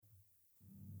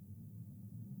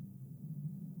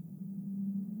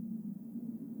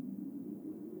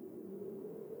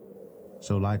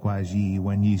So likewise ye,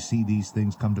 when ye see these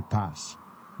things come to pass,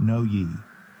 know ye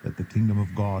that the kingdom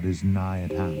of God is nigh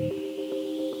at hand.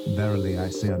 Verily I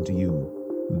say unto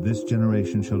you, this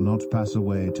generation shall not pass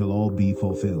away till all be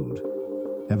fulfilled.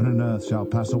 Heaven and earth shall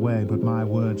pass away, but my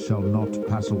word shall not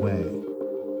pass away.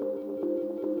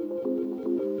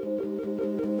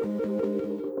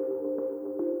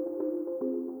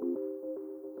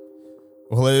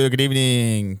 Well, hello, good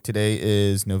evening. Today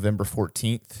is November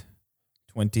 14th,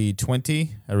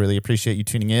 2020. I really appreciate you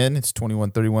tuning in. It's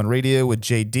 2131 Radio with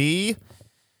JD.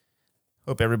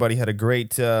 Hope everybody had a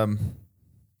great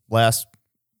last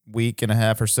week and a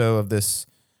half or so of this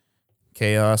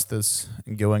chaos that's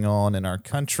going on in our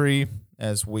country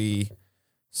as we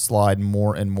slide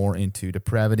more and more into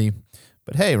depravity.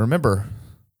 But hey, remember,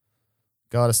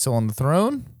 God is still on the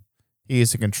throne. He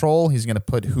is in control. He's going to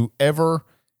put whoever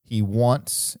He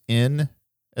wants in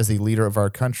as the leader of our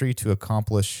country to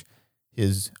accomplish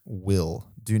His will.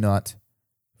 Do not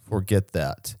forget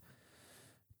that.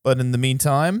 But in the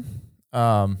meantime,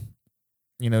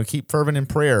 keep fervent in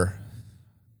prayer.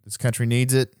 This country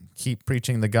needs it. Keep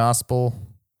preaching the gospel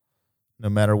no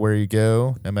matter where you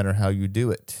go, no matter how you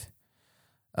do it.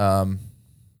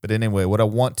 But anyway, what I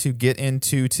want to get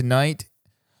into tonight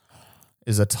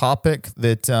is a topic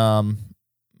that,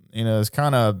 is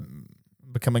kind of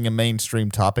becoming a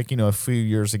mainstream topic. A few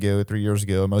years ago, 3 years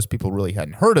ago, most people really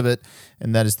hadn't heard of it,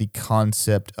 and that is the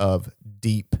concept of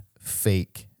deep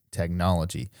fake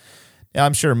technology. Now,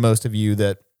 I'm sure most of you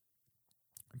that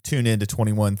tune into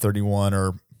 2131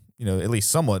 are, at least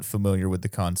somewhat familiar with the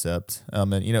concept.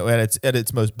 And at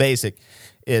its most basic,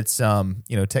 it's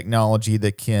technology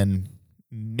that can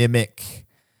mimic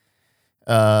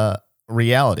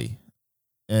reality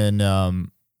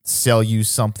and sell you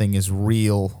something as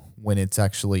real when it's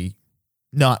actually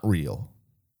not real,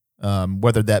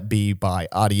 whether that be by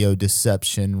audio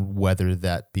deception, whether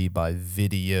that be by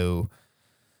video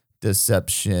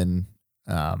deception,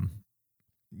 and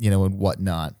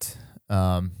whatnot.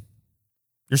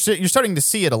 You're starting to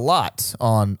see it a lot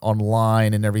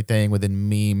online and everything within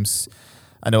memes.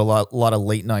 I know a lot of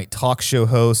late night talk show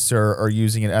hosts are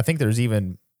using it. I think there's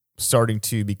even starting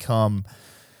to become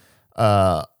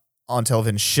on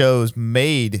television shows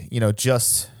made,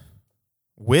 just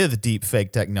with deep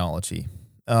fake technology.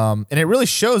 And it really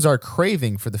shows our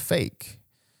craving for the fake.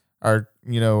 Our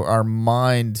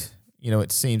mind,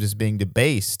 it seems is being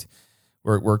debased.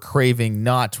 We're craving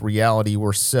not reality.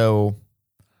 We're so,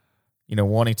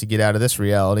 wanting to get out of this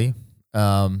reality.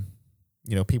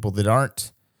 People that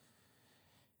aren't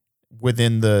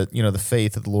within the, the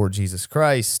faith of the Lord Jesus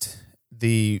Christ,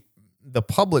 the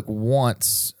public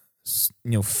wants,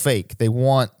 fake. They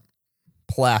want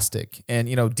plastic.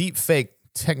 And, deep fake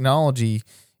technology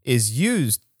is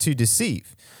used to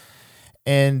deceive.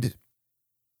 And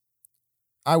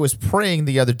I was praying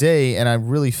the other day, and I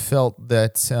really felt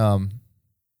that, the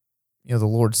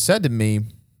Lord said to me,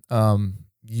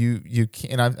 you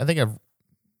can't, and I think I've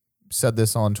said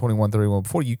this on 2131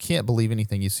 before, you can't believe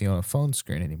anything you see on a phone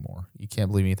screen anymore. You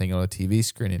can't believe anything on a TV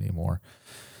screen anymore.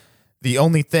 The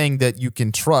only thing that you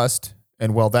can trust,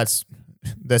 and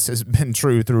this has been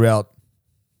true throughout,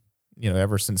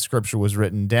 ever since Scripture was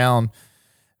written down,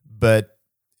 but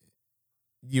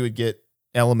you would get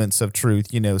elements of truth,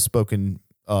 spoken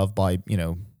of by,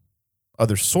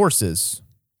 other sources,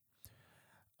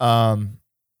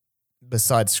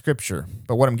 besides Scripture.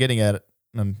 But what I'm getting at,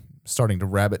 I'm starting to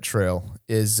rabbit trail,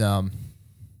 is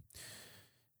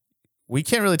we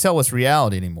can't really tell what's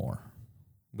reality anymore.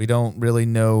 We don't really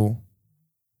know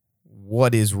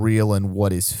what is real and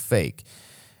what is fake.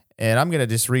 And I'm going to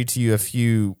just read to you a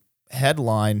few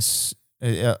headlines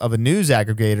of a news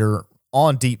aggregator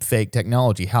on deep fake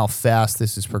technology, how fast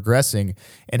this is progressing,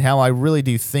 and how I really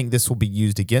do think this will be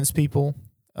used against people,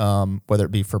 whether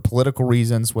it be for political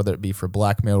reasons, whether it be for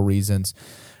blackmail reasons,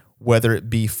 whether it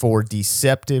be for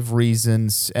deceptive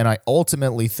reasons. And I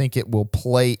ultimately think it will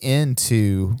play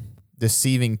into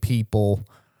deceiving people,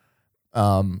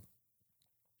 in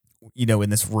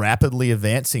this rapidly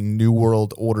advancing New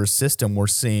World Order system we're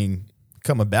seeing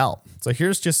come about. So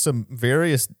here's just some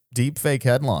various deep fake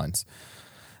headlines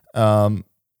from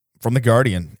The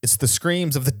Guardian. It's the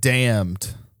screams of the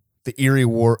damned, the eerie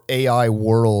AI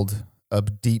world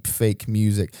of deep fake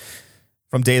music.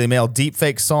 From Daily Mail, deep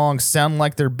fake songs sound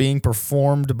like they're being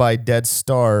performed by dead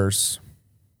stars.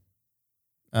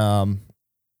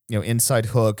 Inside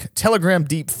Hook. Telegram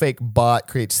deep fake bot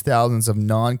creates thousands of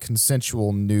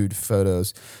non-consensual nude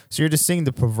photos. So you're just seeing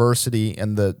the perversity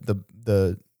and the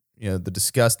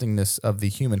disgustingness of the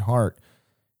human heart,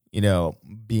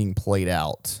 being played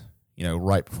out,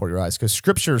 right before your eyes. Because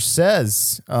Scripture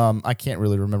says, I can't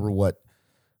really remember what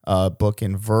book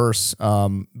and verse.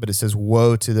 But it says,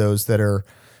 "Woe to those that are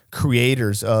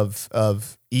creators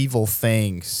of evil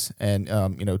things," and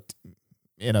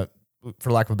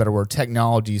for lack of a better word,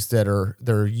 technologies that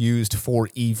are used for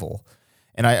evil.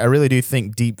 And I really do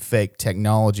think deep fake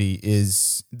technology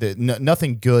is that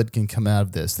nothing good can come out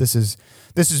of this. This is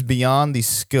beyond the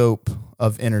scope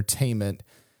of entertainment.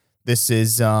 This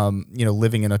is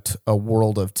living in a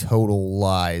world of total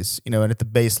lies. And at the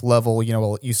base level,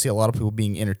 you see a lot of people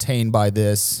being entertained by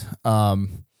this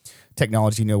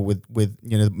technology. With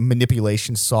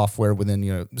manipulation software within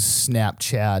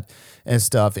Snapchat and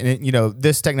stuff. And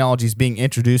this technology is being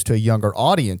introduced to a younger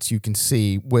audience. You can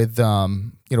see with a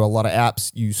lot of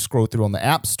apps you scroll through on the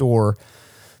App Store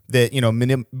that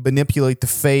manipulate the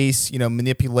face,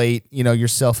 manipulate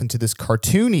yourself into this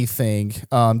cartoony thing,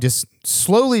 just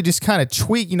slowly, just kind of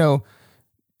tweak,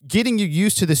 getting you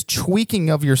used to this tweaking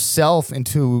of yourself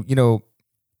into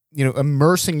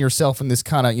immersing yourself in this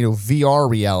kind of VR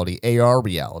reality, AR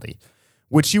reality,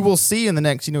 which you will see in the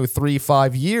next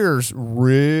 3-5 years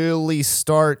really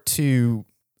start to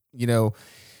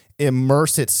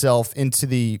immerse itself into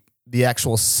the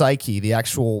actual psyche, the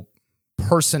actual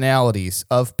personalities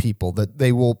of people, that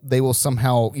they will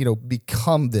somehow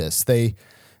become this.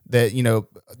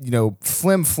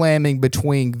 Flim-flamming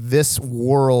between this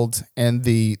world and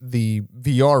the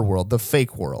VR world, the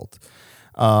fake world.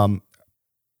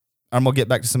 I'm gonna get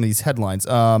back to some of these headlines.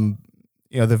 The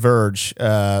Verge,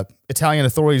 Italian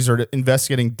authorities are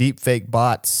investigating deep fake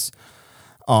bots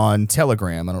on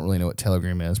Telegram. I don't really know what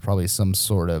Telegram is. Probably some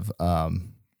sort of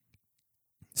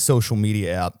social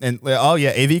media app. And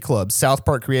AV Club, South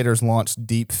Park creators launched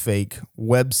deep fake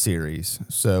web series.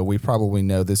 So we probably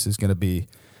know this is going to be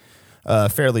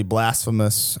fairly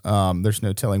blasphemous. There's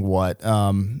no telling what.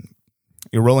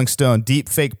 Rolling Stone, deep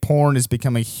fake porn has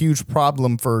become a huge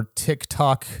problem for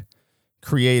TikTok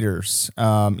creators.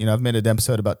 I've made an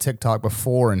episode about TikTok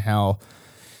before and how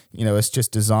it's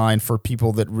just designed for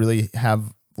people that really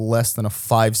have less than a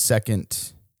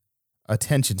 5-second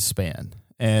attention span.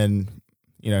 And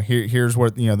here's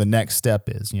where the next step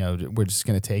is. We're just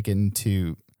going to take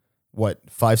into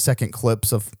 5-second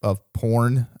clips of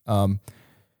porn.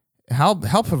 How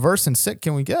perverse and sick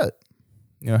can we get?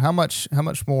 How much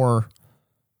more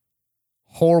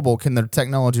horrible can the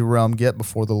technology realm get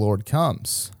before the Lord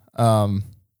comes?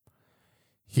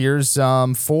 Here's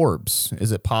Forbes.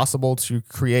 Is it possible to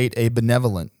create a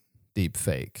benevolent deep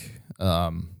fake?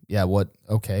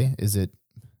 Okay.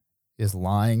 Is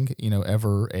lying,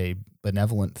 ever a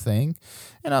benevolent thing?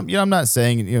 And I'm not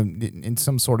saying in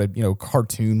some sort of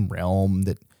cartoon realm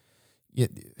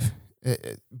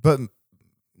but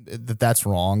that's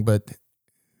wrong. But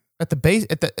at the base,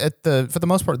 for the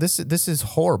most part, this is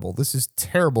horrible. This is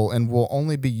terrible, and will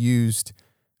only be used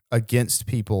against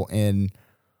people in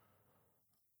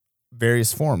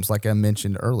various forms, like I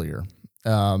mentioned earlier.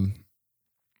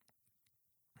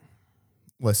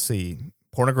 Let's see.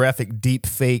 Pornographic deep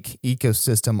fake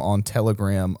ecosystem on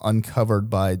Telegram uncovered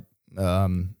by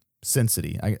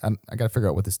Sensity. I got to figure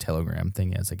out what this Telegram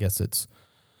thing is. I guess it's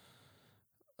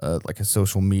like a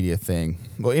social media thing.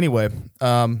 Well, anyway,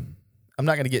 I'm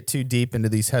not going to get too deep into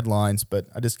these headlines, but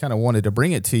I just kind of wanted to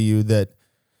bring it to you that,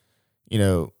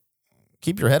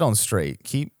 keep your head on straight.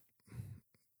 Keep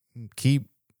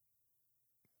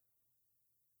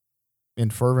in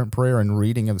fervent prayer and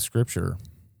reading of the Scripture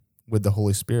with the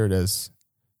Holy Spirit as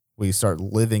we start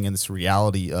living in this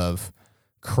reality of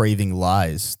craving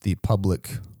lies, the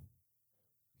public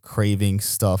craving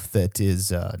stuff that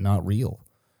is not real,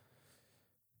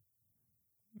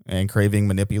 and craving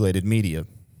manipulated media.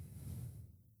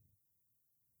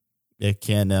 It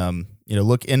can,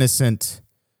 look innocent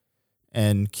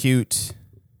and cute,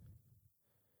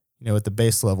 at the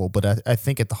base level, but I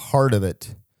think at the heart of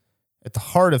it, at the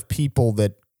heart of people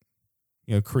that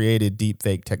created deep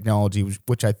fake technology,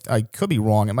 which I could be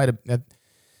wrong. It might have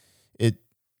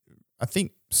I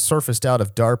think surfaced out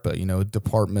of DARPA,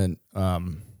 Department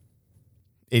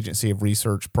Agency of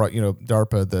Research,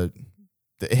 DARPA,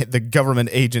 the government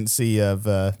agency of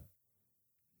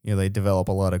they develop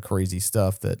a lot of crazy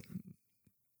stuff that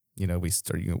we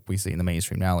see in the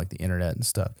mainstream now, like the internet and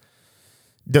stuff.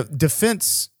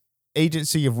 Defense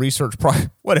Agency of Research,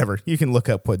 whatever. You can look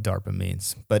up what DARPA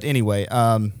means. But anyway,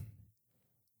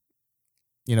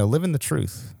 live in the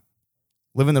truth,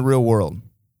 live in the real world.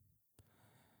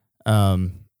 I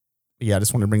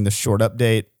just want to bring this short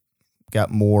update.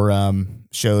 Got more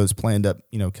shows planned up,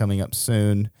 coming up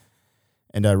soon,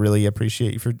 and I really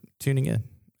appreciate you for tuning in.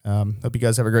 Hope you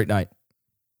guys have a great night.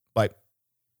 Bye.